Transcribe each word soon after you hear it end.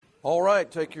All right,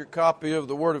 take your copy of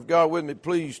the Word of God with me,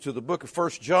 please, to the book of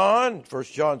 1 John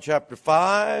chapter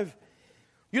 5.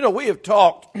 You know, we have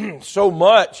talked so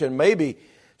much, and maybe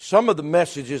some of the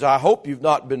messages I hope you've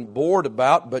not been bored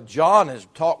about, but John has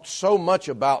talked so much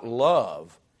about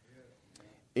love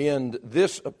in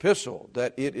this epistle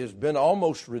that it has been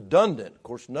almost redundant. Of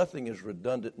course, nothing is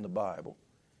redundant in the Bible.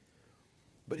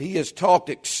 But he has talked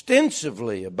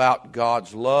extensively about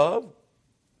God's love.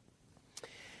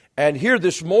 And here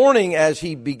this morning, as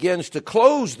he begins to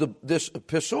close this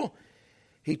epistle,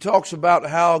 he talks about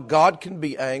how God can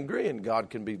be angry and God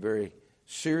can be very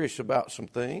serious about some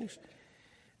things.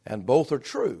 And both are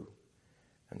true.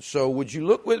 And so would you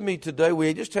look with me today?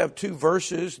 We just have two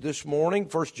verses this morning,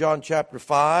 1 John chapter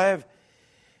 5.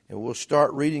 And we'll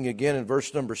start reading again in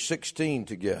verse number 16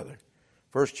 together.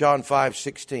 1 John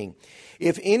 5:16.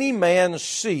 If any man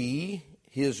see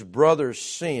his brother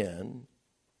sin...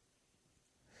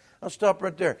 I'll stop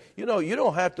right there. You know, you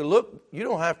don't have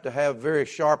to have very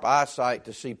sharp eyesight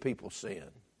to see people sin.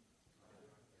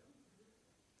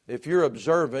 If you're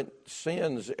observant,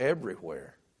 sin's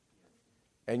everywhere.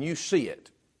 And you see it.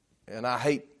 And I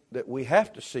hate that we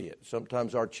have to see it.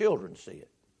 Sometimes our children see it.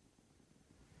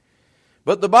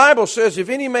 But the Bible says, if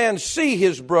any man see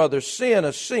his brother sin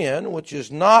a sin which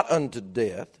is not unto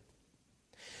death.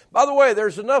 By the way,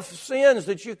 there's enough sins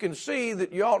that you can see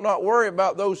that you ought not worry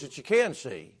about those that you can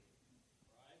see.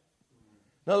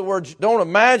 In other words, don't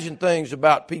imagine things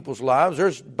about people's lives.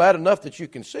 There's bad enough that you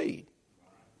can see.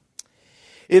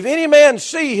 If any man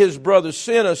see his brother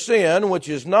sin a sin which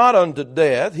is not unto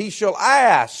death, he shall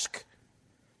ask,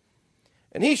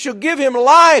 and he shall give him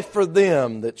life for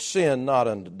them that sin not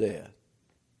unto death.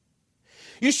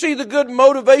 You see the good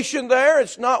motivation there?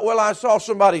 It's not, well, I saw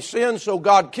somebody sin, so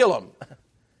God kill him.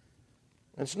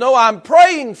 It's no, I'm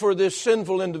praying for this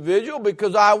sinful individual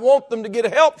because I want them to get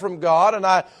help from God and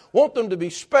I want them to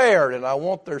be spared and I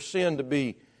want their sin to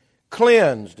be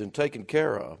cleansed and taken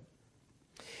care of.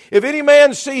 If any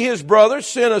man see his brother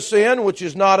sin a sin which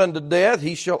is not unto death,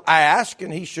 he shall ask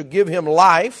and he shall give him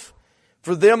life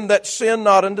for them that sin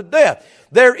not unto death.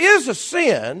 There is a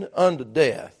sin unto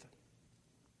death.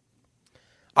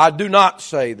 I do not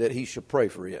say that he shall pray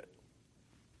for it.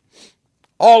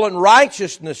 All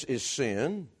unrighteousness is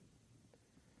sin,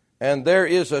 and there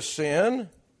is a sin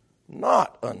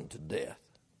not unto death.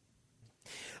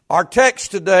 Our text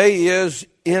today is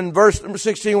in verse number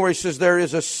 16 where he says there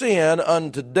is a sin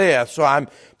unto death. So I'm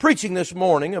preaching this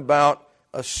morning about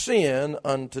a sin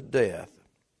unto death.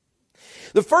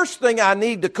 The first thing I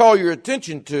need to call your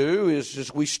attention to is,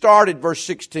 as we started verse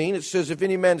 16, it says, if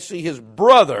any man see his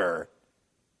brother.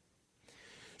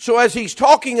 So as he's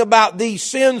talking about these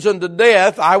sins unto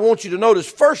death, I want you to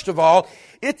notice, first of all,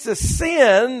 it's a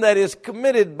sin that is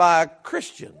committed by a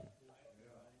Christian.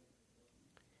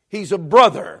 He's a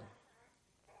brother.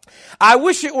 I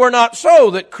wish it were not so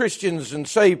that Christians and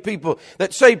saved people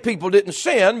didn't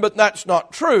sin, but that's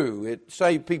not true.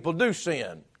 Saved people do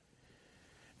sin.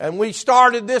 And we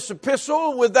started this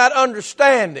epistle with that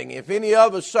understanding. If any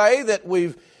of us say that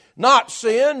we've not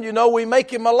sinned, we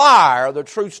make him a liar. The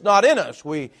truth's not in us.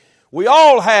 We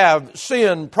all have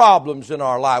sin problems in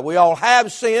our life. We all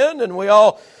have sinned and we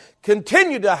all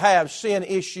continue to have sin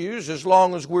issues as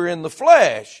long as we're in the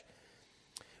flesh.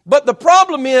 But the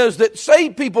problem is that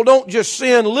saved people don't just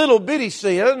sin little bitty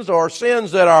sins or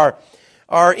sins that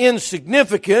are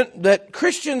insignificant, that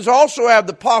Christians also have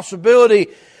the possibility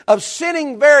of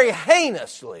sinning very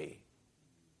heinously.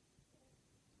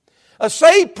 A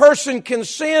saved person can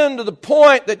sin to the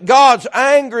point that God's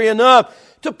angry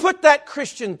enough to put that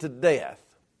Christian to death.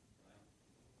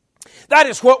 That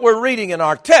is what we're reading in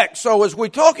our text. So as we're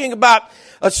talking about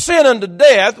a sin unto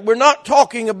death, we're not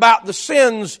talking about the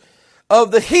sins of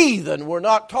the heathen. We're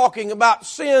not talking about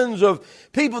sins of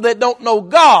people that don't know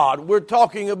God. We're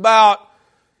talking about,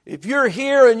 if you're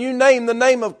here and you name the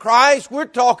name of Christ, we're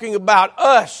talking about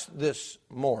us this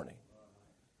morning.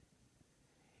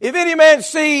 If any man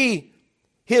see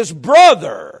his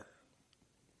brother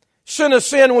sin a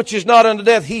sin which is not unto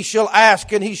death, he shall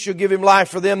ask and he shall give him life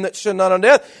for them that sin not unto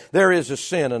death. There is a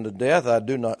sin unto death. I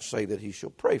do not say that he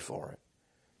shall pray for it.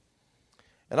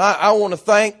 And I want to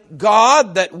thank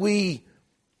God that we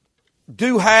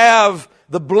do have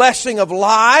the blessing of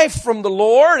life from the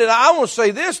Lord. And I want to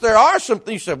say this, there are some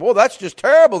things you say, well, that's just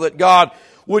terrible that God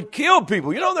would kill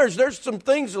people. There's some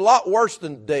things a lot worse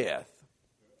than death.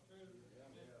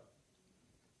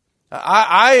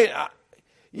 I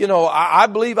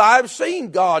believe I've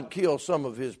seen God kill some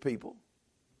of His people.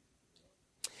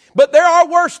 But there are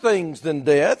worse things than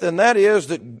death, and that is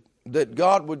that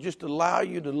God would just allow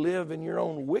you to live in your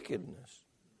own wickedness.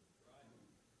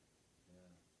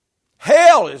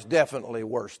 hell is definitely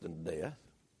worse than death.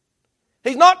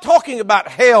 He's not talking about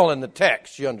hell in the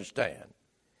text, you understand.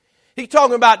 He's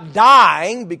talking about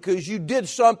dying because you did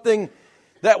something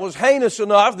that was heinous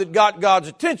enough that got God's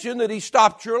attention that He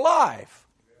stopped your life.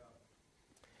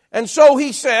 And so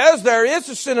He says there is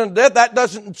a sin and death. That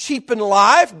doesn't cheapen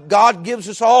life. God gives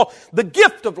us all the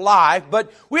gift of life,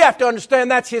 but we have to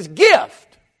understand that's His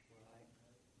gift.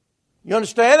 You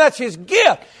understand? That's His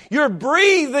gift. You're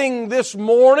breathing this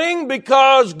morning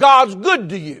because God's good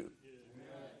to you.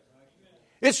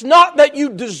 It's not that you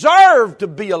deserve to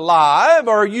be alive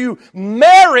or you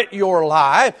merit your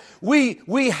life.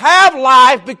 We have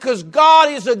life because God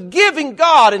is a giving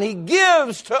God and He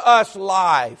gives to us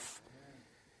life.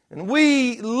 And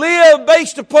we live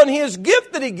based upon His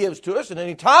gift that He gives to us, and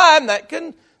any time that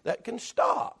can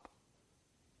stop.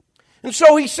 And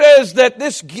so He says that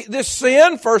this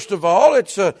sin, first of all,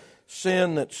 it's a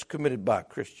sin that's committed by a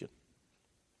Christian.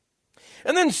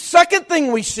 And then second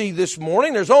thing we see this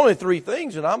morning, there's only three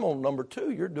things, and I'm on number 2.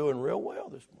 You're doing real well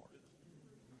this morning.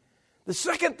 The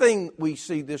second thing we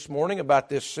see this morning about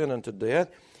this sin unto death,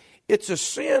 it's a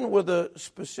sin with a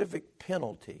specific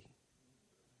penalty.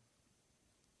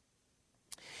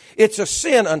 It's a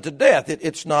sin unto death.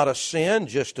 It's not a sin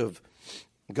just of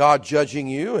God judging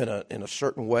you in a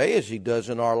certain way as He does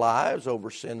in our lives over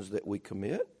sins that we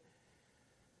commit.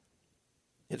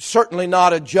 It's certainly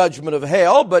not a judgment of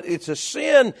hell, but it's a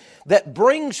sin that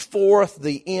brings forth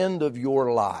the end of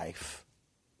your life.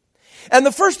 And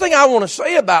the first thing I want to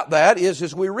say about that is,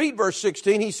 as we read verse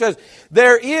 16, he says,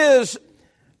 there is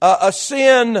a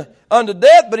sin unto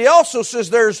death, but he also says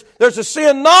there's a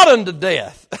sin not unto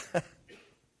death.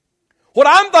 What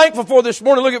I'm thankful for this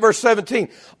morning, look at verse 17.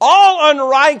 All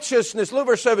unrighteousness, look at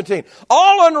verse 17.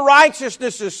 All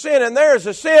unrighteousness is sin, and there is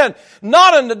a sin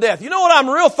not unto death. You know what I'm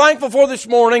real thankful for this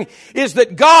morning is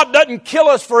that God doesn't kill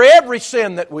us for every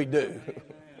sin that we do.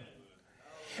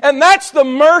 And that's the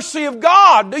mercy of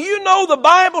God. Do you know the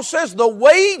Bible says the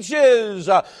wages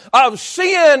of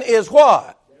sin is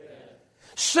what?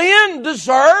 Sin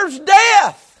deserves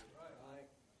death.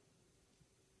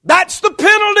 That's the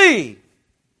penalty.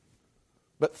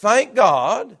 But thank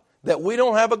God that we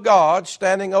don't have a God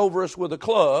standing over us with a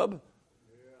club,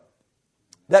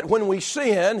 that when we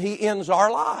sin, He ends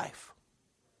our life.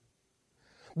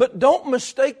 But don't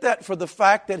mistake that for the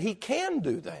fact that He can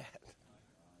do that.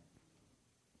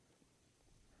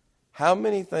 How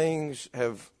many things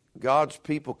have God's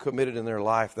people committed in their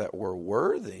life that were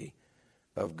worthy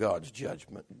of God's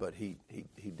judgment, but He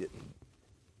didn't.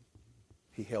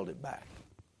 He held it back.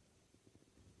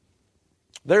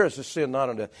 There is a sin not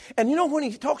unto death. And you know, when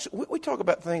he talks, we talk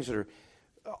about things that are,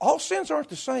 all sins aren't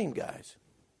the same, guys.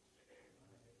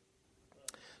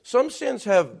 Some sins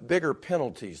have bigger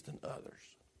penalties than others.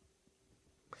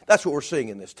 That's what we're seeing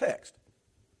in this text.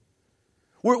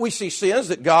 We see sins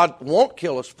that God won't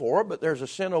kill us for, but there's a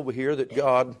sin over here that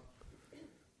God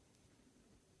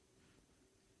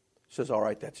says, all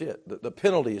right, that's it. The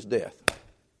penalty is death.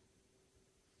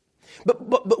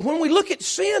 But when we look at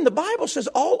sin, the Bible says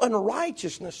all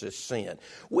unrighteousness is sin.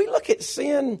 We look at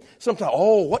sin sometimes,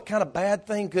 oh, what kind of bad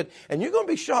thing could... And you're going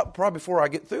to be shocked probably before I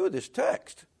get through this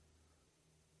text.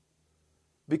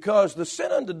 Because the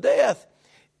sin unto death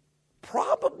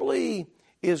probably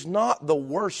is not the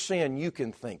worst sin you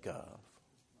can think of.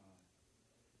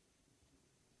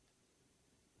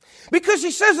 Because he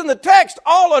says in the text,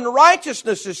 all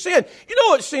unrighteousness is sin. You know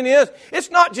what sin is? It's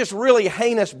not just really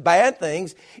heinous bad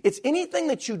things. It's anything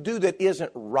that you do that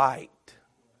isn't right.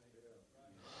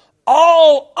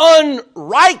 All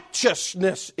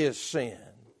unrighteousness is sin.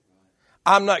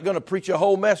 I'm not going to preach a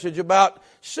whole message about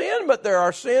sin, but there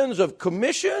are sins of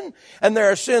commission and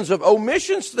there are sins of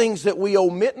omissions, things that we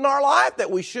omit in our life that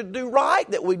we should do right,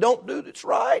 that we don't do that's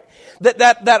right,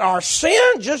 that are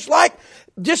sin,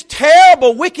 just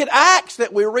terrible, wicked acts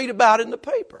that we read about in the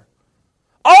paper.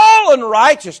 All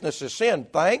unrighteousness is sin.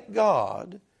 Thank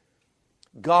God,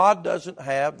 God doesn't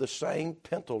have the same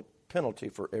penalty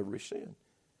for every sin.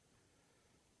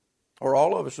 Or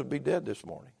all of us would be dead this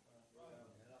morning.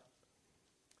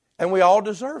 And we all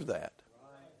deserve that.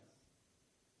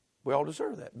 We all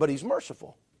deserve that. But He's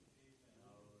merciful.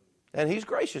 And He's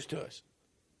gracious to us.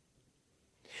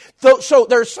 So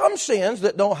there's some sins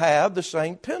that don't have the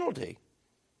same penalty.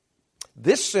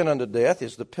 This sin unto death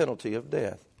is the penalty of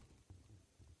death.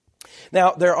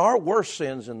 Now, there are worse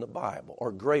sins in the Bible,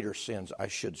 or greater sins, I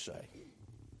should say.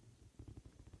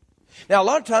 Now, a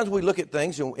lot of times we look at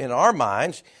things in our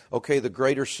minds, okay, the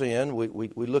greater sin,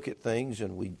 we look at things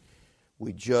and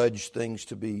we judge things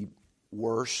to be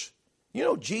worse. You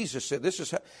know, Jesus said,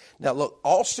 now look,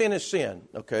 all sin is sin,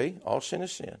 okay? All sin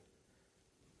is sin.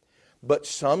 But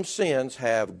some sins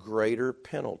have greater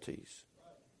penalties.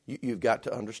 You've got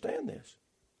to understand this.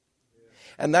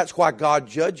 And that's why God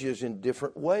judges in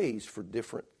different ways for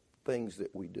different things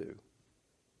that we do.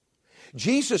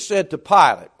 Jesus said to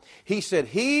Pilate, He said,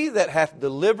 "He that hath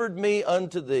delivered me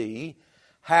unto thee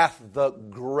hath the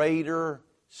greater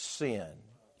sin."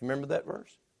 Remember that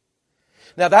verse?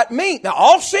 Now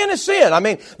all sin is sin. I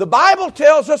mean, the Bible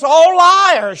tells us all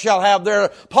liars shall have their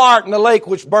part in the lake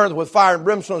which burneth with fire and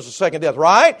brimstone is the second death,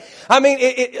 right? I mean,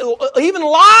 even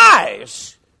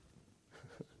lies,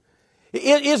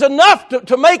 it is enough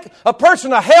to make a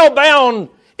person a hell-bound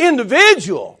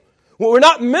individual. Well, we're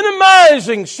not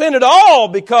minimizing sin at all,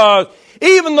 because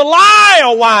even the lie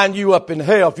will wind you up in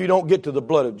hell if you don't get to the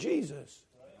blood of Jesus.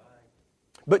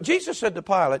 But Jesus said to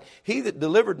Pilate, "He that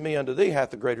delivered me unto thee hath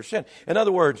the greater sin." In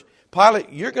other words, Pilate,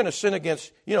 you're going to sin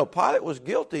against, Pilate was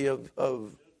guilty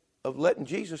of letting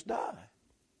Jesus die.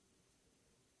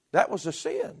 That was a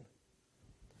sin.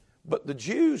 But the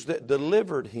Jews that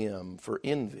delivered him for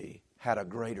envy had a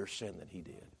greater sin than he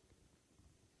did.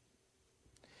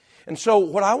 And so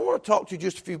what I want to talk to you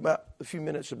just a few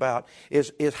minutes about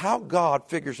is how God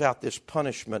figures out this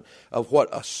punishment of what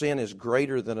a sin is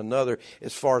greater than another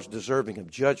as far as deserving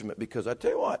of judgment. Because I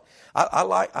tell you what,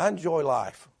 I enjoy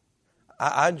life.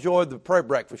 I enjoyed the prayer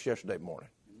breakfast yesterday morning.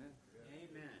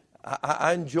 Amen.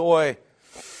 I enjoy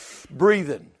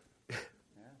breathing.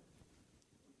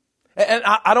 And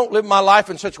I don't live my life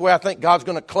in such a way I think God's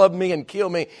going to club me and kill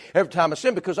me every time I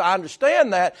sin, because I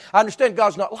understand that. I understand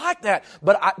God's not like that.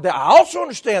 But I also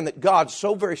understand that God's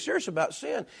so very serious about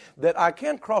sin that I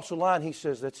can cross the line. He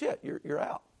says, "That's it. You're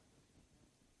out."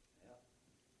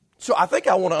 So I think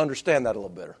I want to understand that a little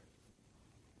better.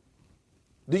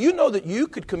 Do you know that you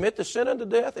could commit the sin unto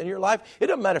death in your life? It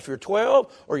doesn't matter if you're 12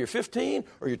 or you're 15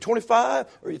 or you're 25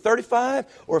 or you're 35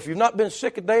 or if you've not been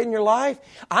sick a day in your life.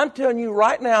 I'm telling you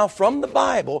right now from the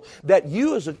Bible that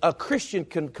you as a Christian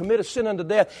can commit a sin unto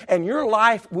death and your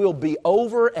life will be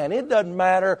over, and it doesn't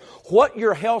matter what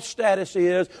your health status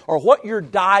is or what your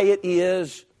diet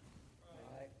is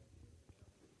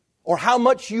or how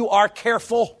much you are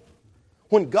careful.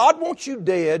 When God wants you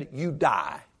dead, you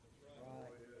die.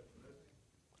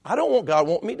 I don't want God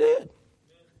want me dead.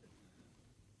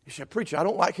 You say, "Preacher, I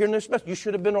don't like hearing this message." You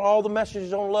should have been on all the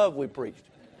messages on love we preached.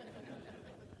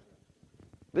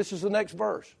 This is the next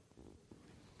verse.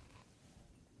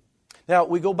 Now,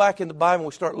 we go back in the Bible and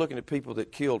we start looking at people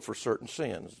that killed for certain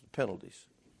sins, penalties.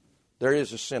 There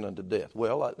is a sin unto death.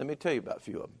 Well, let me tell you about a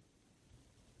few of them.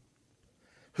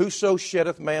 "Whoso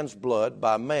sheddeth man's blood,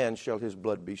 by man shall his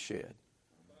blood be shed."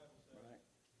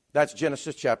 That's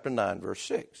Genesis chapter 9, verse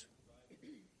 6.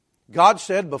 God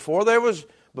said before there was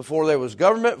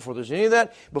government, before there's any of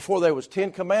that, before there was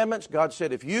 10 commandments, God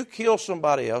said, if you kill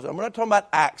somebody else, I'm not talking about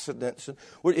accidents.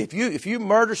 If you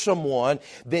murder someone,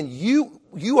 then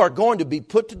you are going to be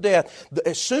put to death.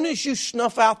 As soon as you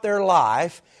snuff out their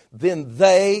life, then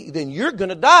you're going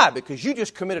to die, because you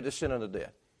just committed a sin unto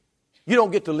death. You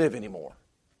don't get to live anymore.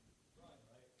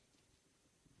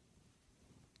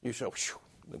 You say,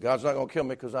 God's not going to kill me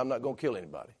because I'm not going to kill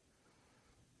anybody.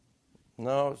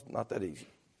 No, it's not that easy.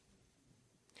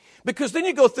 Because then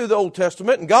you go through the Old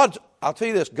Testament, and I'll tell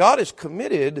you this, God is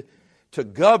committed to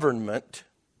government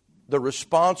the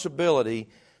responsibility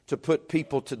to put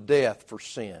people to death for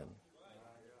sin.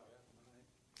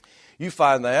 You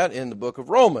find that in the book of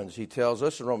Romans. He tells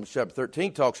us in Romans chapter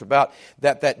 13, talks about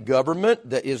that government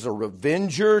that is a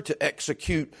revenger to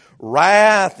execute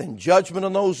wrath and judgment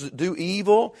on those that do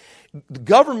evil. The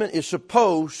government is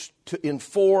supposed to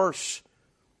enforce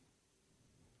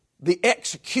the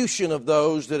execution of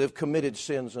those that have committed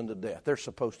sins unto death. They're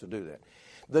supposed to do that.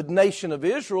 The nation of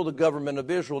Israel, the government of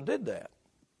Israel, did that.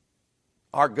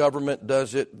 Our government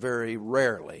does it very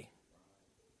rarely.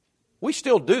 We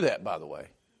still do that, by the way,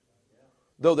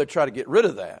 though they try to get rid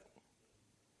of that.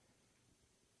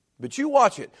 But you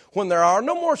watch it. When there are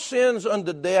no more sins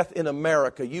unto death in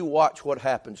America, you watch what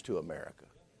happens to America.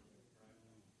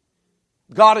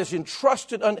 God is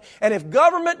entrusted, and if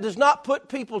government does not put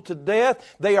people to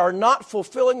death, they are not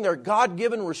fulfilling their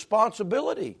God-given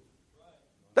responsibility.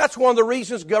 That's one of the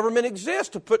reasons government exists,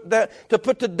 to put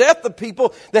to death the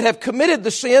people that have committed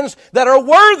the sins that are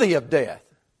worthy of death.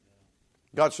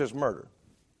 God says murder.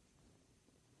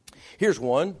 Here's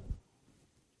one.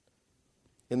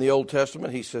 In the Old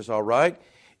Testament, He says, all right,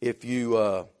 if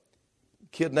you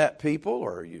kidnap people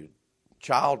or you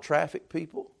child traffic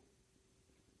people,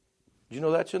 do you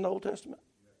know that's in the Old Testament?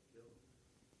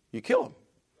 You kill them.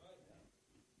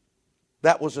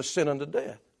 That was a sin unto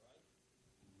death.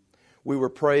 We were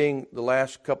praying the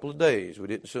last couple of days. We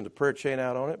didn't send a prayer chain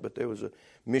out on it, but there was a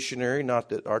missionary, not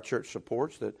that our church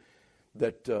supports,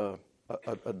 that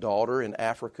a daughter in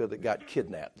Africa that got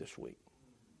kidnapped this week.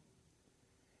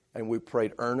 And we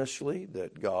prayed earnestly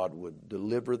that God would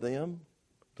deliver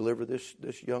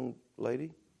this young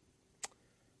lady.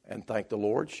 And thank the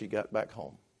Lord, she got back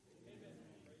home.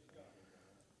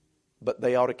 But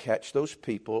they ought to catch those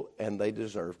people, and they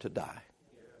deserve to die.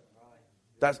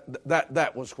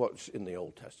 That was what's in the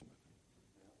Old Testament.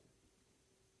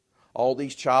 All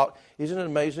these isn't it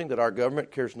amazing that our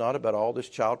government cares not about all this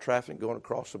child trafficking going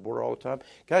across the border all the time?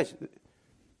 Guys,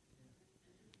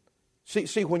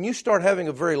 see, when you start having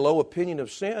a very low opinion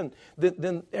of sin,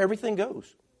 then everything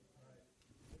goes.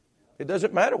 It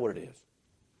doesn't matter what it is.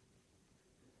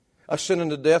 A sin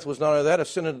unto death was not only that, a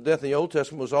sin unto death in the Old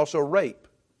Testament was also rape.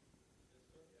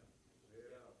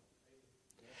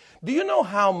 Do you know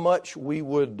how much we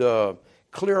would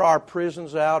clear our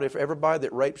prisons out if everybody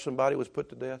that raped somebody was put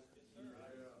to death?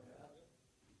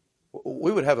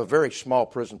 We would have a very small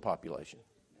prison population.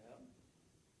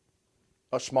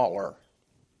 A smaller.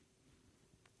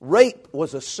 Rape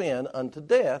was a sin unto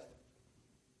death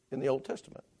in the Old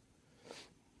Testament.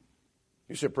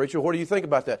 You said, preacher, what do you think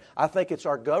about that? I think it's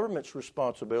our government's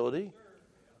responsibility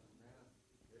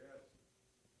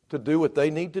to do what they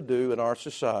need to do in our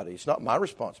society. It's not my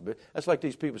responsibility. That's like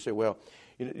these people say, well,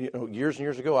 years and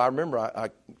years ago, I remember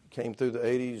I came through the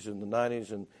 80s and the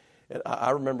 90s, and I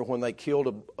remember when they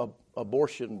killed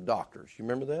abortion doctors. You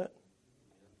remember that?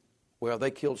 Well, they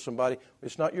killed somebody.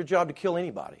 It's not your job to kill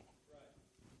anybody.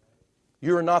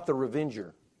 You are not the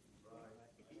revenger.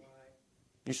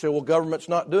 You say, well, government's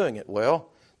not doing it. Well,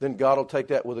 then God will take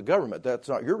that with the government. That's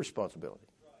not your responsibility.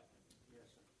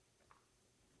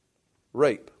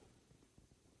 Rape.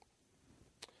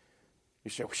 You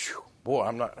say, boy,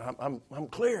 I'm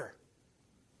clear.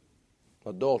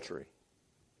 Adultery.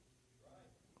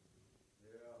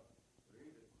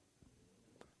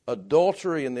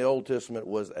 Adultery in the Old Testament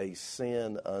was a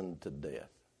sin unto death.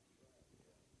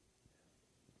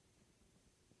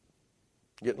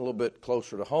 Getting a little bit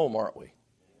closer to home, aren't we?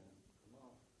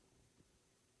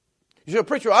 You say,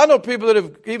 preacher, I know people that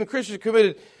have, even Christians,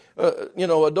 committed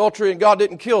adultery and God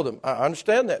didn't kill them. I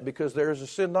understand that because there is a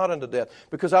sin not unto death.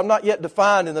 Because I've not yet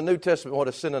defined in the New Testament what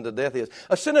a sin unto death is.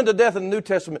 A sin unto death in the New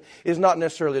Testament is not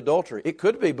necessarily adultery. It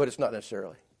could be, but it's not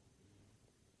necessarily.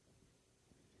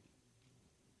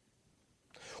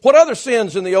 What other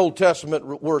sins in the Old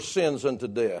Testament were sins unto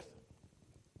death?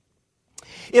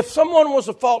 If someone was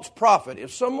a false prophet,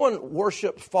 if someone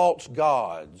worshiped false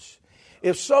gods,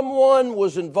 if someone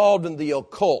was involved in the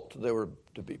occult, they were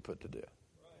to be put to death.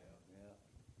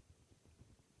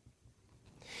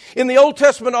 In the Old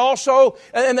Testament also,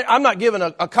 and I'm not giving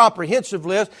a comprehensive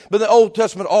list, but in the Old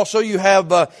Testament also you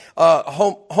have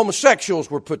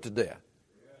homosexuals were put to death.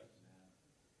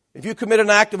 If you commit an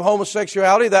act of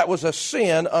homosexuality, that was a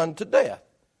sin unto death.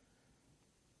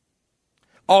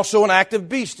 Also an act of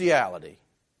bestiality.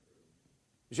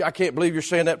 You see, I can't believe you're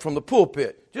saying that from the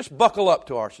pulpit. Just buckle up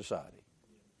to our society.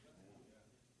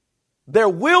 There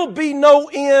will be no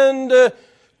end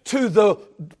to the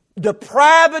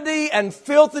depravity and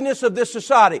filthiness of this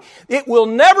society. It will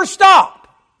never stop.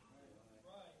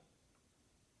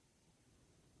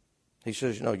 He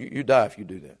says, you die if you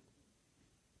do that.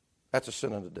 That's a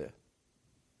sin unto death.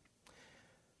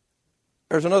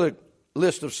 There's another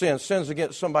list of sins. Sins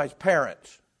against somebody's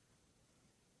parents.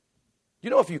 You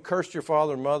know, if you cursed your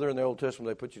father and mother in the Old Testament,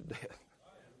 they put you to death.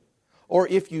 Or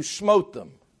if you smote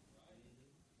them.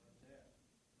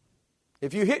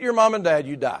 If you hit your mom and dad,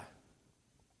 you die.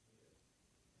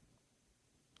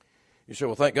 You say,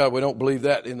 well, thank God we don't believe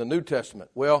that in the New Testament.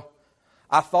 Well,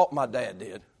 I thought my dad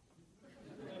did.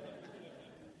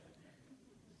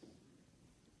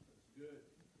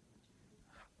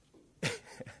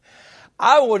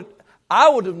 I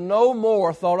would have no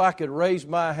more thought I could raise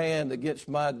my hand against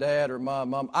my dad or my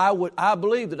mom. I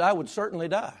believe that I would certainly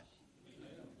die.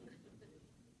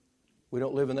 We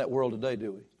don't live in that world today,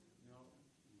 do we?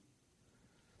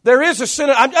 There is a sin.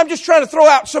 I'm just trying to throw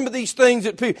out some of these things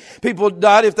that people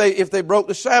died if they broke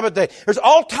the Sabbath day. There's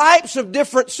all types of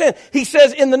different sin. He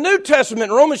says in the New Testament,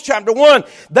 in Romans chapter 1,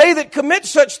 they that commit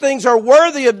such things are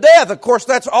worthy of death. Of course,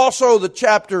 that's also the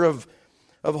chapter of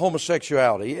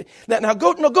homosexuality. Now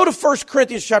go to 1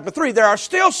 Corinthians chapter 3. There are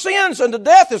still sins unto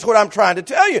death is what I'm trying to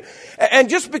tell you. And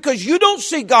just because you don't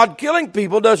see God killing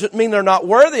people doesn't mean they're not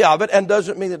worthy of it and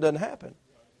doesn't mean it doesn't happen.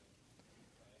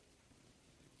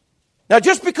 Now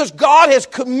just because God has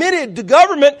committed to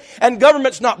government and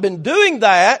government's not been doing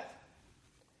that,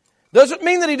 Doesn't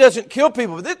mean that He doesn't kill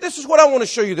people. But this is what I want to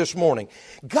show you this morning.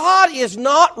 God is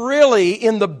not really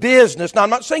in the business. Now, I'm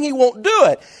not saying He won't do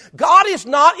it. God is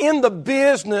not in the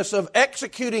business of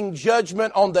executing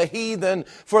judgment on the heathen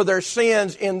for their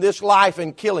sins in this life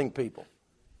and killing people.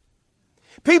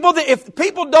 If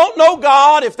people don't know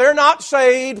God, if they're not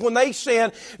saved when they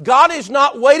sin, God is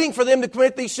not waiting for them to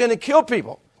commit these sins and kill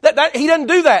people. He doesn't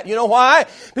do that. You know why?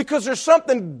 Because there's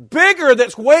something bigger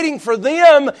that's waiting for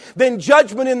them than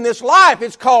judgment in this life.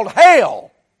 It's called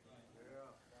hell.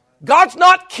 God's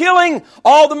not killing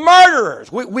all the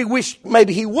murderers. We wish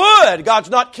maybe He would. God's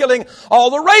not killing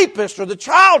all the rapists or the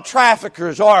child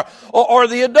traffickers or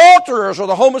the adulterers or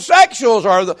the homosexuals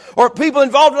or people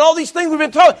involved in all these things we've been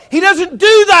told. He doesn't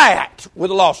do that with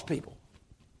the lost people.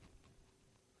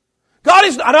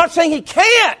 I'm not saying He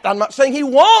can't. I'm not saying He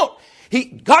won't.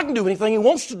 God can do anything He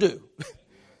wants to do.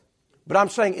 But I'm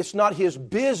saying it's not His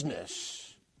business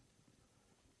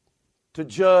to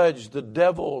judge the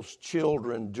devil's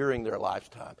children during their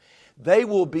lifetime. They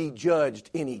will be judged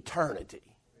in eternity.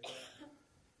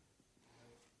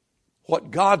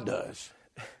 What God does,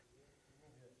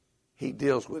 He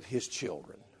deals with His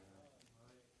children.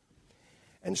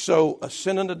 And so a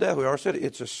sin unto death, we already said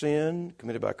it's a sin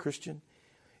committed by a Christian.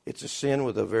 It's a sin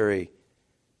with a very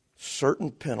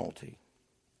certain penalty.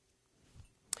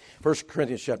 1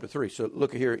 Corinthians chapter 3. So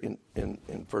look here in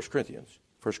 1 Corinthians.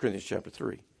 1 Corinthians chapter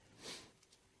 3.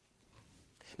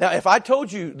 Now, if I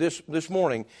told you this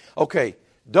morning, okay,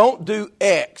 don't do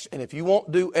X, and if you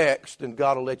won't do X, then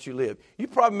God will let you live.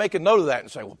 You'd probably make a note of that and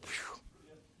say, well,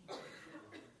 phew,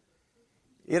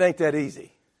 it ain't that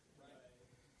easy.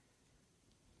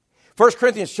 1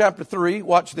 Corinthians chapter 3,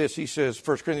 watch this. He says,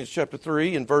 1 Corinthians chapter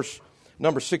 3 in verse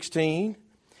number 16.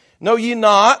 Know ye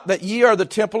not that ye are the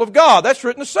temple of God? That's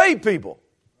written to save people.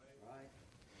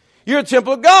 You're a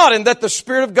temple of God, and that the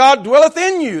Spirit of God dwelleth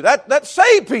in you. That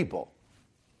saved people.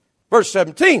 Verse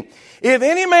 17. If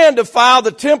any man defile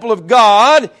the temple of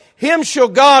God, him shall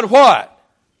God what?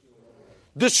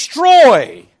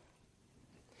 Destroy.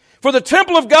 For the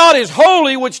temple of God is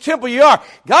holy, which temple ye are.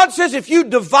 God says if you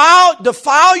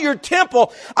defile your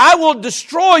temple, I will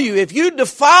destroy you. If you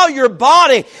defile your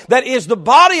body, that is the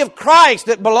body of Christ,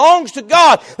 that belongs to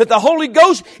God, that the Holy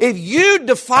Ghost, if you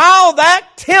defile that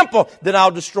temple, then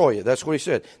I'll destroy you. That's what He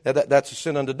said. That's a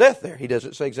sin unto death there. He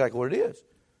doesn't say exactly what it is.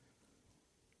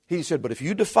 He said, but if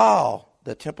you defile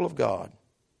the temple of God,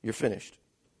 you're finished.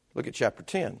 Look at chapter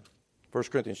 10. 1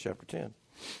 Corinthians chapter 10.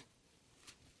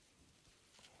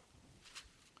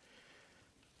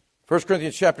 1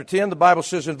 Corinthians chapter 10, the Bible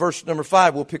says in verse number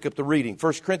 5, we'll pick up the reading.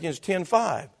 1 Corinthians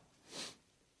 10:5.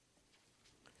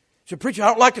 So, preacher, I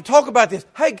don't like to talk about this.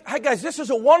 Hey guys, this is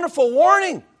a wonderful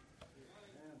warning.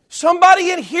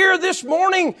 Somebody in here this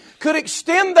morning could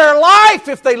extend their life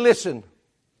if they listen.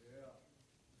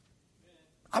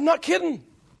 I'm not kidding.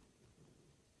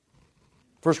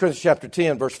 1 Corinthians chapter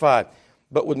 10, verse 5.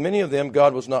 But with many of them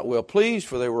God was not well pleased,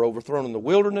 for they were overthrown in the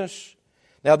wilderness.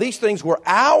 Now these things were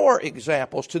our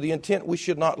examples, to the intent we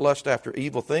should not lust after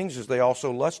evil things as they also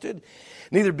lusted.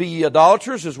 Neither be ye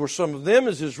idolaters, as were some of them,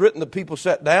 as is written, the people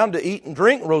sat down to eat and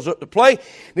drink, rose up to play.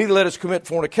 Neither let us commit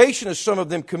fornication, as some of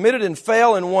them committed, and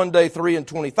fell in one day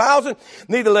 23,000.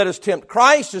 Neither let us tempt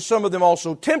Christ, as some of them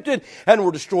also tempted, and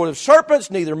were destroyed of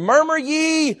serpents. Neither murmur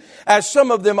ye, as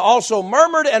some of them also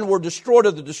murmured, and were destroyed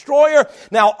of the destroyer.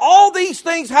 Now all these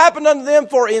things happened unto them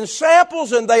for in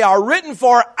samples, and they are written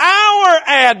for our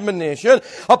admonition,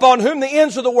 upon whom the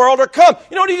ends of the world are come.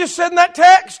 You know what He just said in that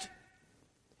text?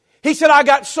 He said, I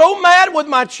got so mad with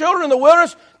my children in the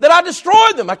wilderness that I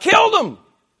destroyed them. I killed them.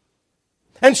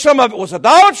 And some of it was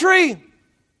idolatry.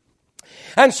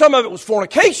 And some of it was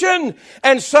fornication.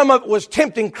 And some of it was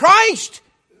tempting Christ.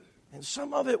 And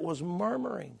some of it was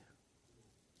murmuring.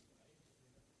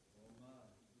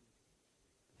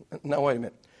 Now, wait a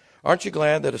minute. Aren't you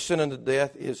glad that a sin unto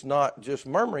death is not just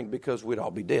murmuring, because we'd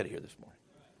all be dead here this morning?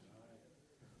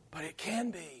 But it can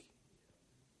be.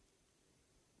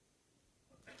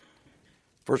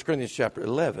 1 Corinthians chapter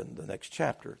 11, the next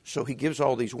chapter. So he gives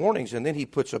all these warnings, and then he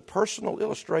puts a personal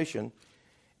illustration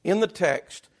in the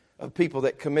text of people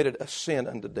that committed a sin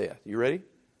unto death. You ready?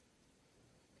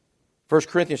 1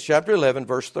 Corinthians chapter 11,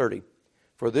 verse 30.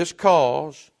 For this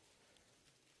cause,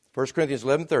 1 Corinthians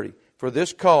 11:30. For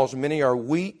this cause many are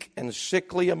weak and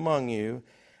sickly among you,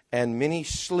 and many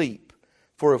sleep.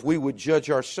 For if we would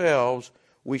judge ourselves,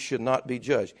 we should not be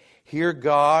judged. Here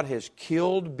God has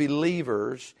killed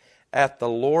believers at the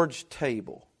Lord's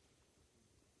table,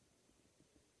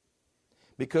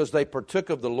 because they partook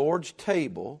of the Lord's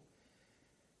table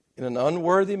in an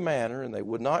unworthy manner, and they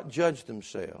would not judge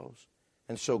themselves,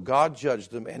 And so God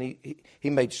judged them, and he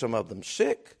made some of them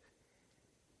sick,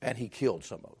 and He killed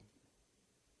some of them.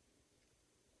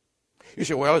 You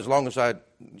say, well, as long as I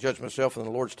judge myself in the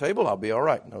Lord's table, I'll be all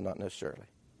right. No, not necessarily.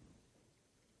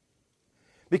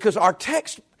 Because our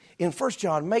text in 1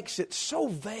 John makes it so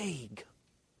vague.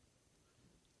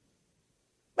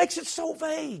 Makes it so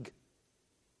vague.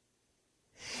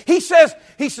 He says,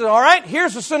 all right,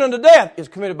 here's the sin unto death. It's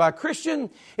committed by a Christian.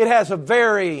 It has a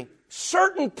very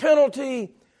certain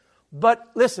penalty.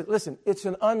 But listen, it's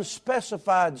an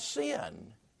unspecified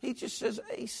sin. He just says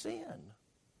a sin.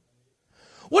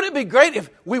 Wouldn't it be great if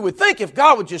we would think if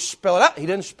God would just spell it out? He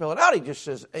didn't spell it out. He just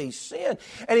says a sin.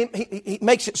 And he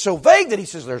makes it so vague that he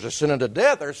says there's a sin unto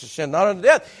death, there's a sin not unto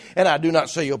death. And I do not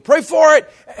say you'll pray for it.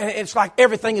 And it's like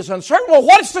everything is uncertain. Well,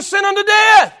 what is the sin unto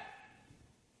death?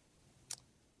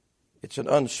 It's an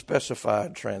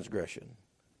unspecified transgression.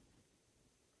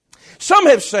 Some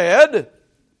have said,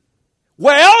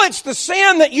 well, it's the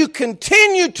sin that you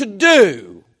continue to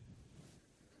do.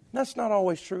 That's not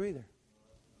always true either.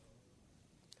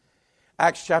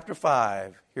 Acts chapter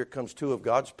 5, here comes two of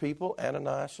God's people,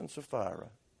 Ananias and Sapphira.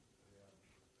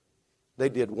 They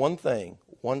did one thing,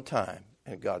 one time,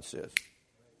 and God says,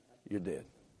 you're dead.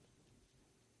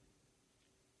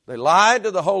 They lied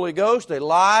to the Holy Ghost. They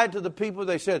lied to the people.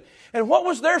 They said, and what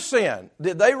was their sin?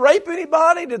 Did they rape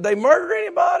anybody? Did they murder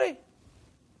anybody?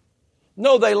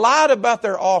 No, they lied about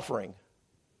their offering.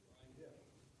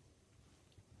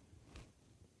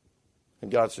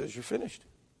 And God says, you're finished.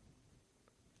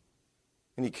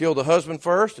 And He killed the husband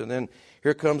first, and then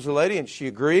here comes the lady, and she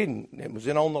agreed, and it was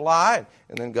in on the lie,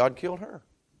 and then God killed her.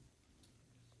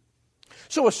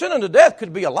 So a sin unto death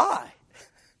could be a lie.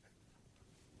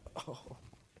 Oh.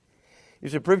 You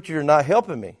said, preacher, you're not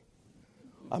helping me.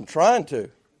 I'm trying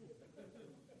to.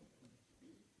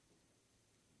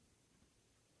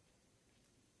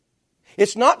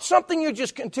 It's not something you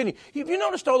just continue. Have you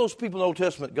noticed all those people in the Old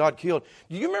Testament God killed?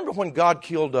 Do you remember when God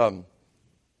killed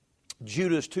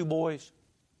Judah's two boys?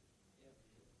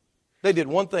 They did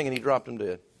one thing and He dropped them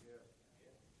dead.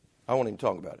 I won't even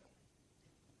talk about it.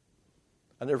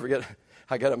 I never forget.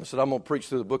 I got up and said, I'm going to preach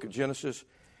through the book of Genesis,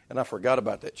 and I forgot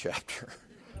about that chapter.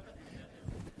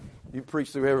 You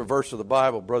preach through every verse of the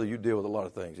Bible, brother, you deal with a lot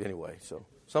of things anyway. So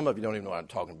some of you don't even know what I'm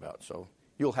talking about. So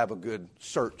you'll have a good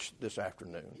search this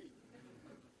afternoon.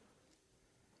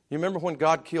 You remember when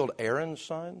God killed Aaron's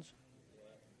sons?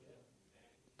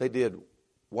 They did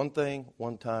one thing,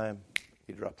 one time,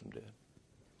 He dropped them dead.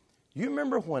 You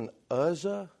remember when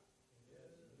Uzzah?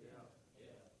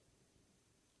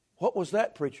 What was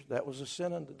that, preacher? That was a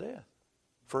sin unto death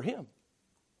for him.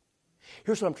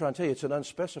 Here's what I'm trying to tell you. It's an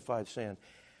unspecified sin.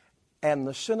 And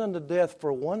the sin unto death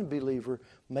for one believer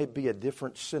may be a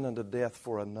different sin unto death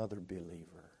for another believer.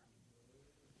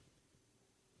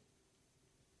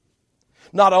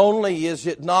 Not only is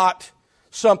it not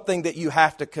something that you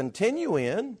have to continue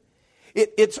in,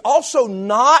 it's also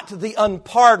not the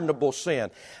unpardonable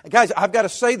sin. Guys, I've got to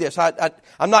say this.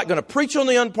 I'm not going to preach on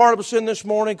the unpardonable sin this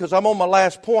morning because I'm on my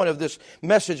last point of this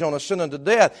message on a sin unto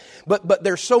death. But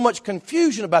there's so much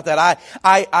confusion about that.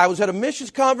 I was at a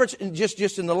missions conference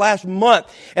just in the last month,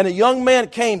 and a young man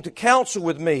came to counsel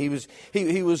with me.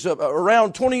 He was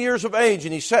around 20 years of age,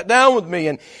 and he sat down with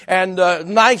me, and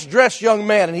nice dressed young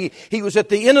man, and he was at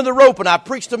the end of the rope, and I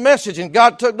preached a message, and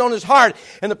God tugged on his heart,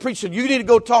 and the preacher said, you need to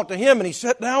go talk to him. And he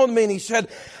sat down with me and he said,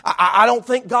 I don't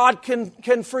think God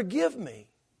can forgive me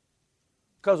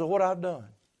because of what I've done.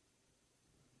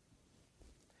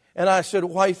 And I said,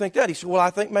 why do you think that? He said, well,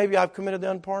 I think maybe I've committed the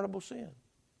unpardonable sin.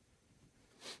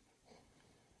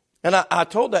 And I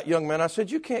told that young man, I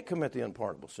said, you can't commit the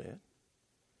unpardonable sin.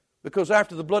 Because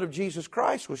after the blood of Jesus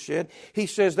Christ was shed, He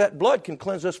says that blood can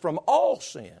cleanse us from all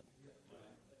sin.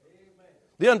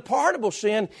 The unpardonable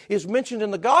sin is mentioned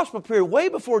in the gospel period way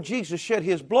before Jesus shed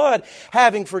His blood,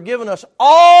 having forgiven us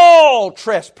all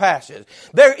trespasses.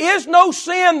 There is no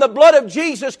sin the blood of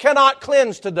Jesus cannot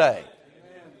cleanse today.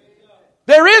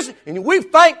 There is, and we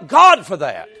thank God for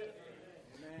that.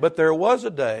 But there was a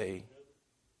day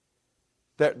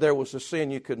that there was a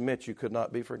sin you could admit you could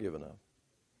not be forgiven of.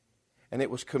 And it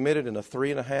was committed in a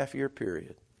 3.5-year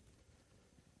period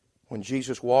when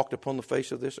Jesus walked upon the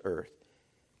face of this earth.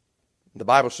 The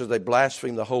Bible says they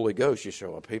blaspheme the Holy Ghost. You say,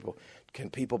 well, can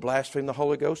people blaspheme the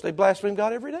Holy Ghost? They blaspheme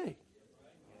God every day.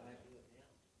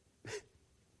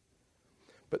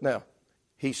 But now,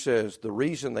 He says, the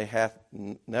reason they hath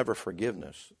never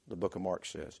forgiveness, the book of Mark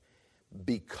says,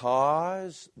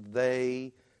 because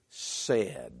they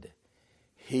said,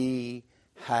 He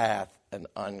hath an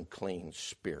unclean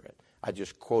spirit. I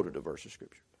just quoted a verse of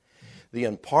Scripture. The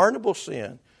unpardonable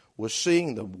sin was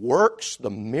seeing the works,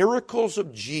 the miracles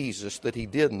of Jesus that he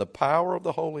did in the power of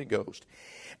the Holy Ghost,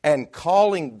 and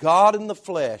calling God in the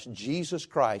flesh, Jesus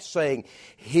Christ, saying,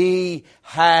 he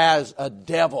has a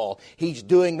devil. He's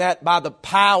doing that by the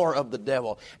power of the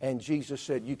devil. And Jesus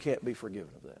said, you can't be forgiven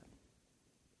of that.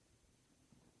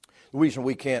 The reason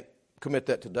we can't commit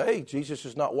that today, Jesus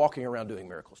is not walking around doing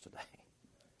miracles today.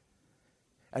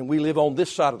 And we live on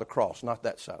this side of the cross, not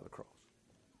that side of the cross.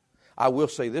 I will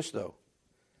say this, though.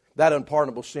 That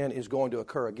unpardonable sin is going to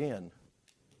occur again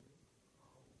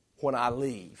when I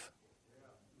leave.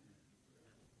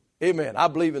 Amen. I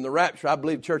believe in the rapture. I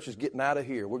believe church is getting out of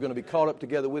here. We're going to be caught up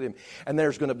together with Him. And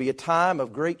there's going to be a time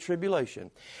of great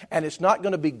tribulation. And it's not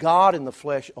going to be God in the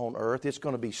flesh on earth. It's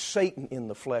going to be Satan in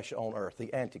the flesh on earth,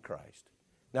 the Antichrist.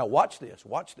 Now watch this.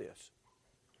 Watch this.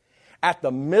 At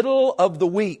the middle of the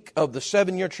week of the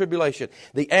 7-year tribulation,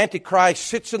 the Antichrist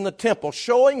sits in the temple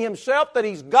showing himself that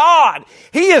he's God.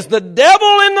 He is the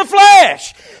devil in the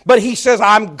flesh. But he says,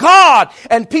 I'm God.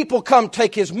 And people come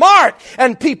take his mark.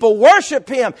 And people worship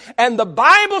him. And the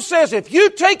Bible says if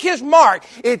you take his mark,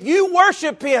 if you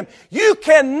worship him, you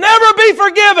can never be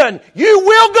forgiven. You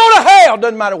will go to hell.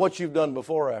 Doesn't matter what you've done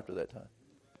before or after that time.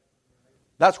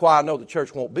 That's why I know the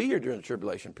church won't be here during the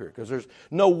tribulation period, because there's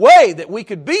no way that we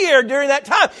could be here during that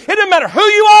time. It doesn't matter who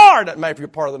you are. It doesn't matter if you're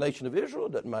part of the nation of Israel.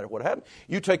 It doesn't matter what happened.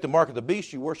 You take the mark of the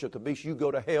beast, you worship the beast, you go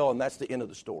to hell, and that's the end of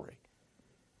the story.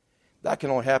 That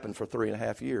can only happen for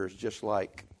 3.5 years, just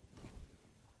like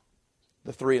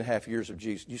the 3.5 years of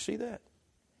Jesus. You see that?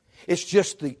 It's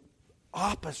just the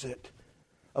opposite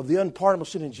of the unpardonable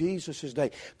sin in Jesus' day.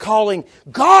 Calling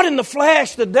God in the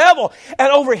flesh the devil.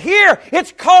 And over here,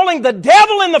 it's calling the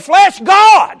devil in the flesh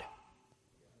God.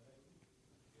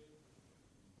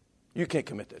 You can't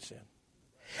commit that sin.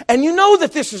 And you know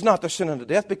that this is not the sin unto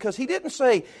death, because he didn't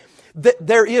say that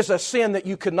there is a sin that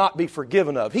you could not be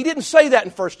forgiven of. He didn't say that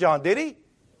in 1 John, did he?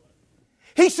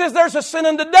 He says there's a sin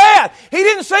unto death. He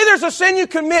didn't say there's a sin you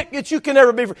commit that you can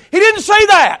never be forgiven. He didn't say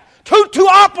that. Two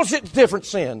opposite different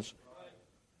sins.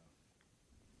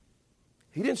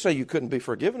 He didn't say you couldn't be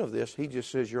forgiven of this. He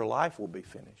just says your life will be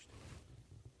finished.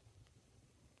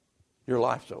 Your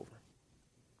life's over.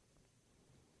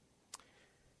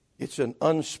 It's an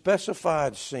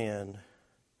unspecified sin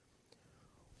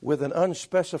with an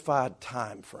unspecified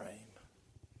time frame.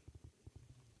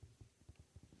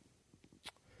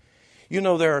 You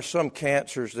know, there are some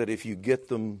cancers that if you get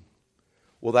them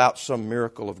without some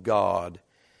miracle of God,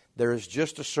 there is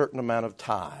just a certain amount of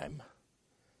time,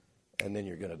 and then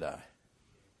you're going to die.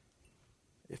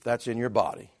 If that's in your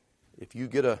body. If you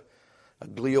get a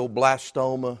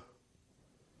glioblastoma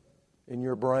in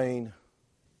your brain,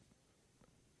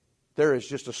 there is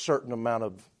just a certain amount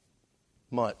of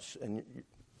months and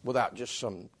without just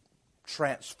some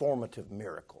transformative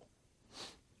miracle.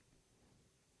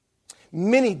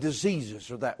 Many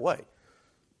diseases are that way.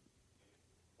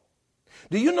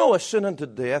 Do you know a sin unto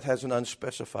death has an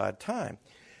unspecified time?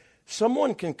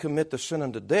 Someone can commit the sin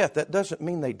unto death. That doesn't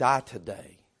mean they die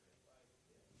today.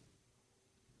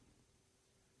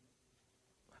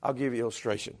 I'll give you an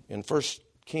illustration. In 1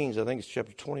 Kings, I think it's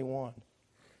chapter 21.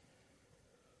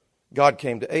 God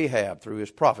came to Ahab through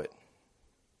his prophet,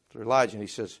 through Elijah, and he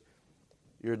says,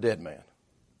 you're a dead man.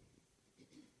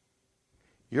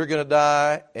 You're going to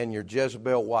die, and your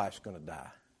Jezebel wife's going to die.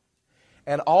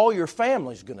 And all your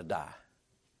family's going to die.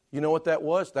 You know what that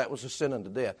was? That was a sin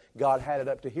unto death. God had it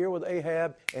up to here with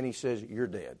Ahab, and he says, you're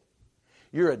dead.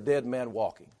 You're a dead man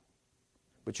walking.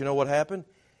 But you know what happened?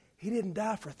 He didn't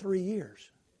die for 3 years.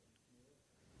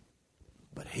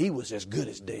 But he was as good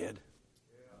as dead.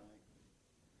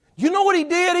 You know what he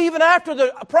did even after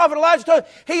the prophet Elijah told him?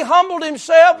 He humbled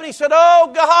himself and he said,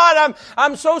 oh God,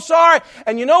 I'm so sorry.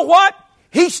 And you know what?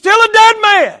 He's still a dead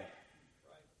man.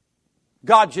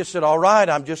 God just said, all right,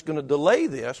 I'm just going to delay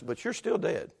this, but you're still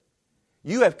dead.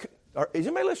 Is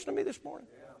anybody listening to me this morning?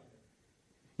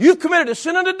 You've committed a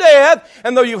sin unto death,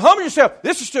 and though you've humbled yourself,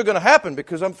 this is still going to happen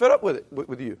because I'm fed up with it,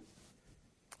 with you.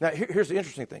 Now, here's the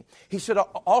interesting thing. He said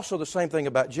also the same thing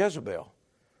about Jezebel.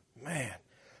 Man,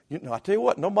 I tell you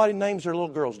what, nobody names their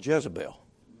little girls Jezebel.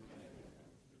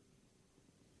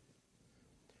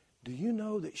 Do you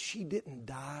know that she didn't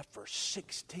die for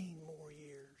 16 more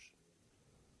years?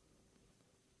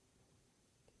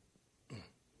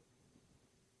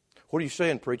 What are you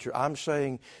saying, preacher? I'm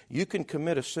saying you can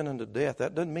commit a sin unto death.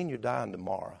 That doesn't mean you're dying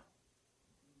tomorrow.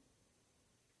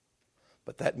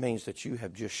 But that means that you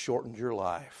have just shortened your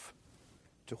life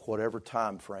to whatever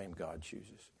time frame God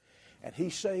chooses. And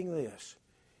he's saying this.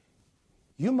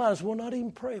 You might as well not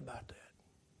even pray about that.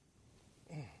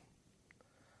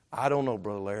 I don't know,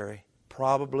 Brother Larry.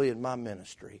 Probably in my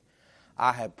ministry,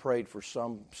 I have prayed for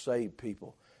some saved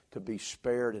people to be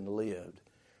spared and lived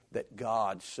that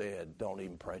God said, don't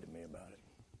even pray to me about it.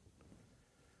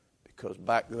 Because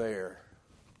back there,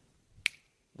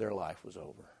 their life was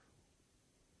over.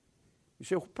 You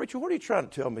say, well, preacher, what are you trying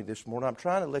to tell me this morning? I'm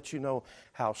trying to let you know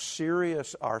how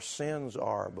serious our sins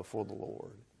are before the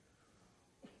Lord.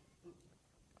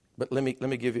 But let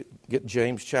me get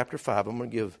James chapter 5. I'm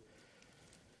going to give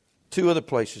 2 other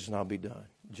places and I'll be done.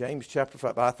 James chapter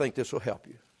 5. I think this will help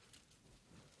you.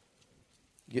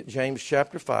 Get James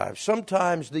chapter 5.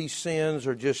 Sometimes these sins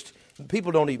are just,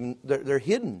 people don't even, they're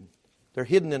hidden. They're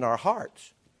hidden in our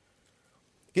hearts.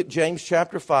 Get James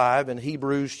chapter 5 and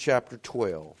Hebrews chapter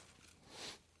 12.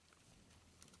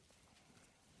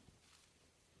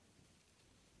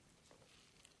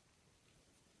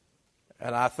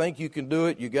 And I think you can do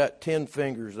it. You got 10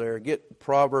 fingers there. Get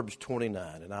Proverbs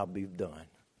 29 and I'll be done.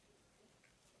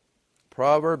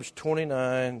 Proverbs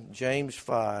 29, James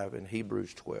 5, and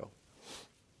Hebrews 12.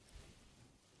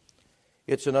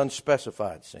 It's an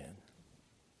unspecified sin.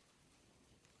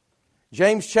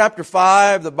 James chapter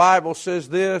 5, the Bible says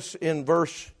this in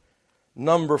verse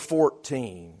number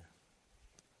 14.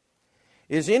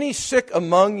 Is any sick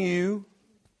among you?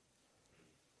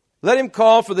 Let him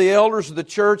call for the elders of the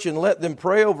church and let them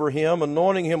pray over him,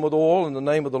 anointing him with oil in the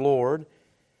name of the Lord.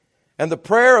 And the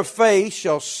prayer of faith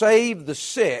shall save the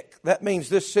sick. That means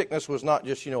this sickness was not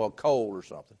just, a cold or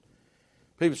something.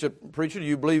 People said, preacher, do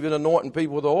you believe in anointing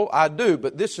people with oil? I do,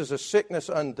 but this is a sickness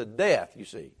unto death, you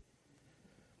see.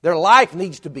 Their life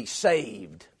needs to be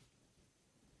saved.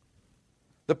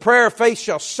 The prayer of faith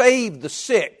shall save the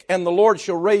sick, and the Lord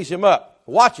shall raise him up.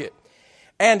 Watch it.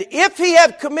 And if he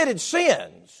have committed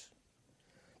sins,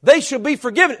 they shall be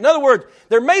forgiven. In other words,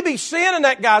 there may be sin in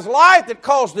that guy's life that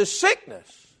caused this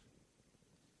sickness.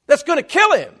 That's going to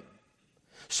kill him.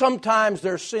 Sometimes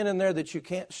there's sin in there that you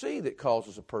can't see that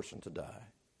causes a person to die.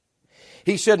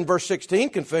 He said in verse 16,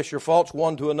 confess your faults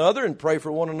one to another and pray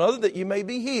for one another that you may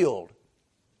be healed.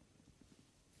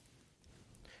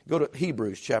 Go to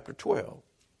Hebrews chapter 12.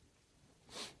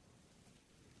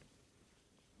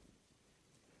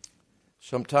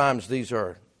 Sometimes these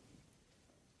are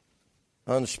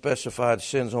unspecified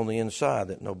sins on the inside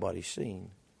that nobody's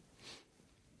seen.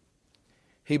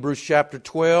 Hebrews chapter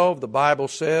 12, the Bible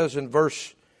says in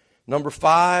verse number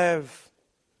 5,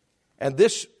 and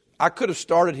this, I could have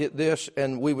started this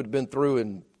and we would have been through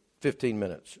in 15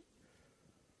 minutes.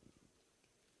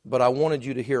 But I wanted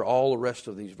you to hear all the rest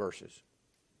of these verses.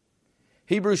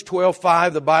 Hebrews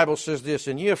 12:5, the Bible says this,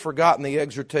 and ye have forgotten the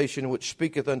exhortation which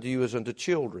speaketh unto you as unto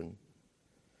children.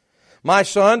 My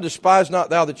son, despise not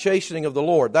thou the chastening of the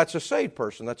Lord. That's a saved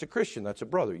person. That's a Christian. That's a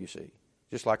brother, you see.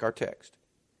 Just like our text.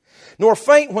 Nor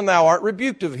faint when thou art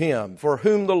rebuked of him. For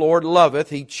whom the Lord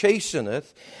loveth, he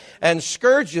chasteneth, and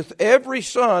scourgeth every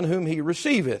son whom he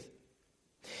receiveth.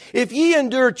 If ye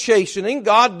endure chastening,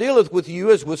 God dealeth with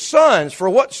you as with sons. For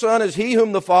what son is he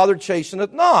whom the Father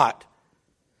chasteneth not?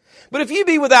 But if ye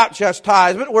be without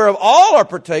chastisement, whereof all are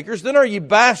partakers, then are ye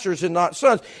bastards and not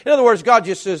sons. In other words, God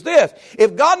just says this.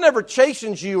 If God never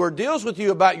chastens you or deals with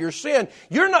you about your sin,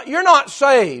 you're not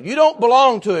saved. You don't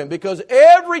belong to Him. Because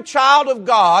every child of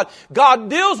God, God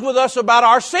deals with us about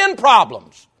our sin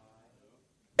problems.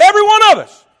 Every one of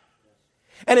us.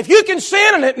 And if you can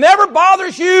sin and it never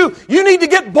bothers you, you need to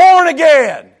get born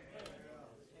again.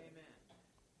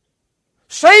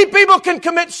 Saved people can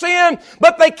commit sin,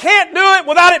 but they can't do it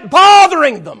without it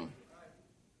bothering them.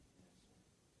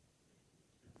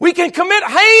 We can commit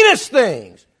heinous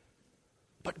things,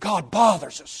 but God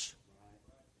bothers us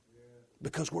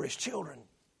because we're His children.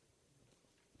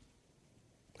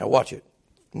 Now watch it.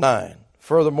 9.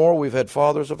 Furthermore, we've had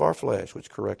fathers of our flesh,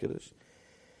 which corrected us,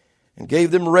 and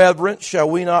gave them reverence. Shall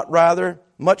we not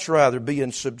much rather, be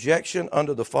in subjection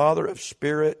unto the Father of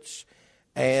spirits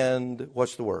and,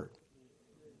 what's the word?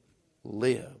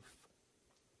 Live.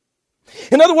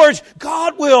 In other words,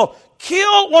 God will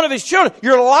kill one of His children.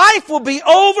 Your life will be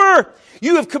over.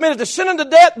 You have committed the sin unto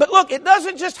death. But look, it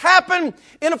doesn't just happen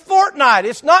in a fortnight.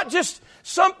 It's not just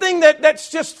something that's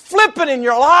just flippant in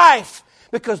your life.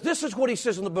 Because this is what He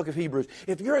says in the book of Hebrews.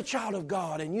 If you're a child of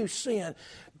God and you sin,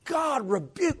 God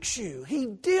rebukes you. He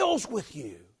deals with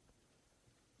you.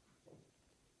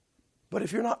 But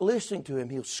if you're not listening to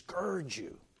Him, He'll scourge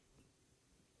you.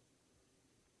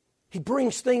 He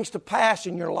brings things to pass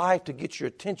in your life to get your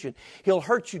attention. He'll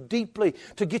hurt you deeply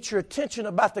to get your attention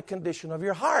about the condition of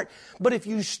your heart. But if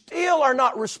you still are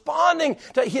not responding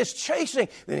to His chastening,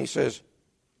 then He says,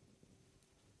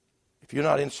 if you're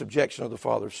not in subjection of the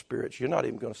Father of spirits, you're not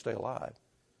even going to stay alive.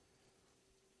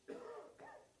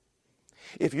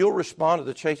 If you'll respond to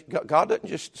the chase, God doesn't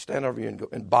just stand over you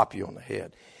and bop you on the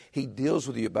head. He deals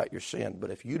with you about your sin.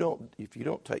 But if you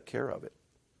don't take care of it,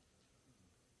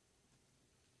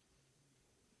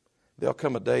 there'll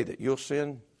come a day that you'll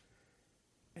sin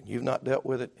and you've not dealt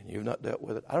with it, and you've not dealt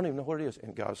with it. I don't even know what it is.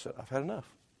 And God said, I've had enough.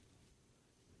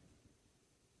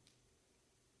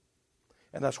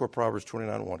 And that's where Proverbs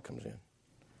 29:1 comes in.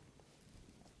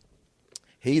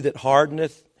 He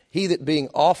that being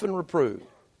often reproved.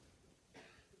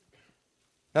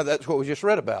 Now that's what we just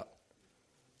read about.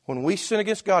 When we sin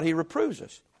against God, He reproves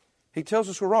us. He tells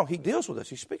us we're wrong. He deals with us.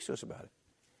 He speaks to us about it.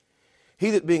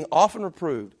 He that being often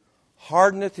reproved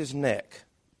hardeneth his neck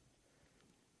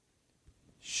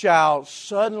shall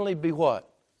suddenly be what?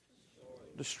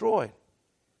 Destroyed.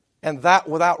 And that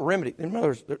without remedy. In other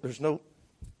words, there's no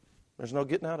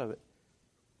getting out of it.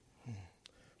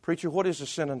 Preacher, what is a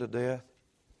sin unto death?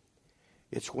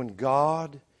 It's when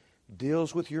God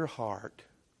deals with your heart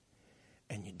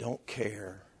and you don't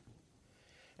care.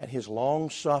 And His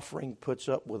long suffering puts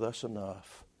up with us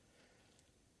enough.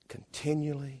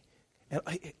 Continually. And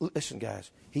listen,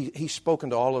 guys, He's spoken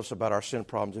to all of us about our sin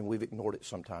problems and we've ignored it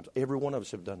sometimes. Every one of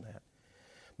us have done that.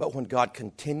 But when God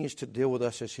continues to deal with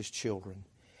us as His children,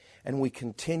 and we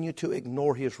continue to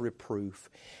ignore His reproof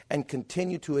and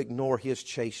continue to ignore His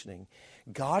chastening,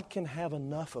 God can have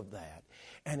enough of that.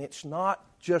 And it's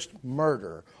not just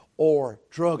murder or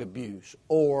drug abuse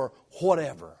or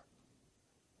whatever.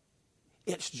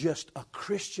 It's just a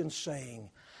Christian saying,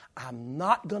 I'm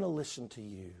not going to listen to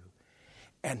you.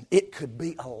 And it could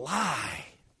be a lie.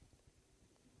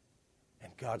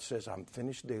 And God says, I'm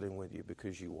finished dealing with you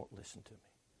because you won't listen to me.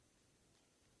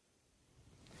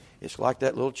 It's like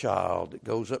that little child that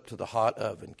goes up to the hot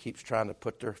oven, keeps trying to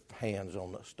put their hands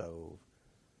on the stove.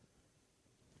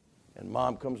 And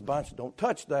Mom comes by and says, don't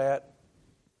touch that.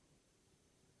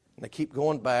 And they keep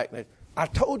going back. And I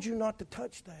told you not to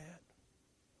touch that.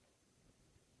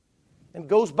 And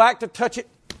goes back to touch it.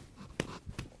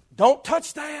 Don't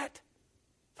touch that.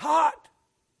 It's hot.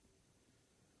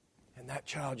 And that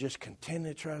child just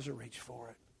continually tries to reach for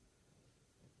it.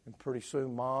 And pretty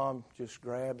soon, Mom just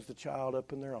grabs the child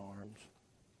up in their arms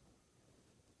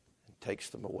and takes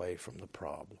them away from the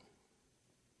problem.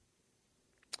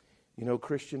 You know,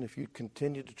 Christian, if you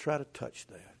continue to try to touch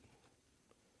that,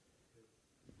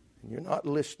 and you're not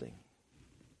listening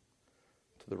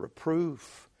to the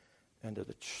reproof and to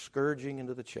the scourging and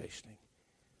to the chastening,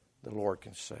 the Lord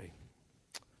can say,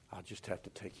 I'll just have to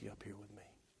take you up here with me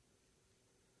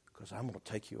because I'm going to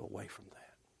take you away from that.